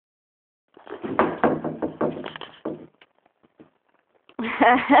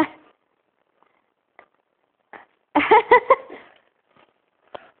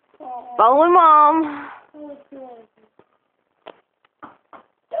Following Mom. Don't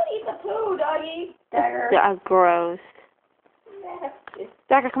eat the poo, doggy. Dagger. Yeah, gross.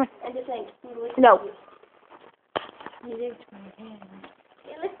 Dagger, come on. And just think, he licks No. you. He licks my hand.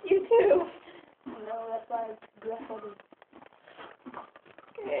 He licks you too. No, that's why it's aggressive.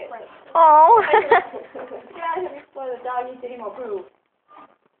 Right. Oh. Yeah, before the dog eats any more poo.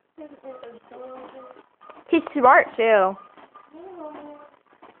 He's smart too.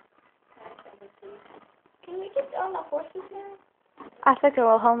 Can we get on the horses now? I think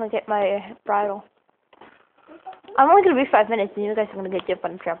I'll go home and get my bridle. I'm only gonna be 5 minutes, and you guys are gonna get jump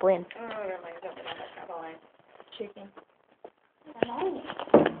on the trampoline. Oh, never mind. Jumping on that trampoline. Chicken.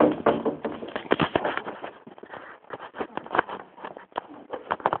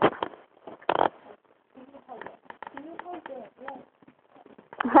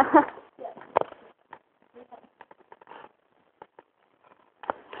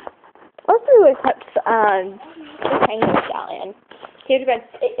 Let's do a clip the Tango stallion. He would have been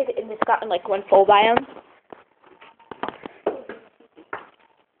if it's gotten like one full by him.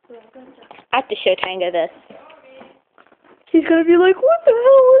 I have to show Tango this. He's gonna be like, what the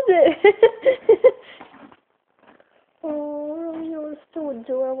hell was it? Oh, Romeo is so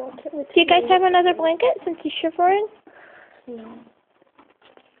adorable. Do you guys have another blanket since he's shivering? No.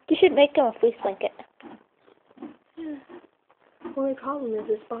 You should make him a fleece blanket. The only problem is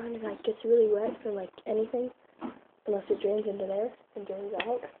this barn like gets really wet for like anything, unless it drains into there and drains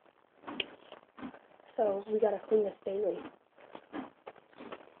out. So we gotta clean this daily.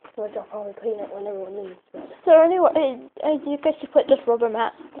 Which I'll probably clean it when everyone leaves. But So anyway, you guys should put this rubber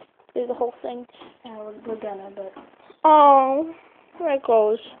mat through the whole thing. we're gonna, but Oh, there it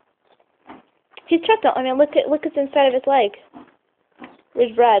goes. He's trapped out. I mean, look at the inside of his leg.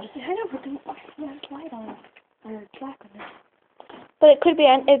 It's red. I know, but there's light on it. Or black on it. But it could be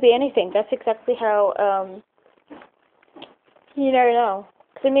it'd be anything. That's exactly how you never know.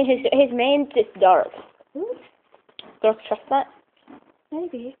 'Cause I mean, his mane's just dark. Dark chestnut.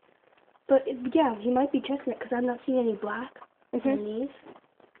 Maybe. But yeah, he might be chestnut because I'm not seeing any black on these.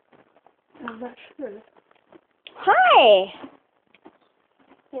 I'm not sure. Hi.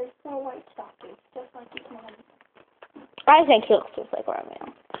 There's no white stockings, just like his mom. I think he looks just like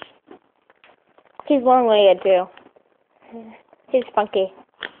Romeo. He's long-legged too. He's funky.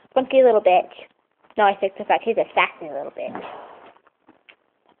 Funky little bitch. No, I take the fact he's a sassy little bitch.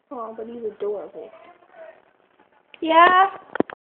 Oh, but he's adorable. Yeah.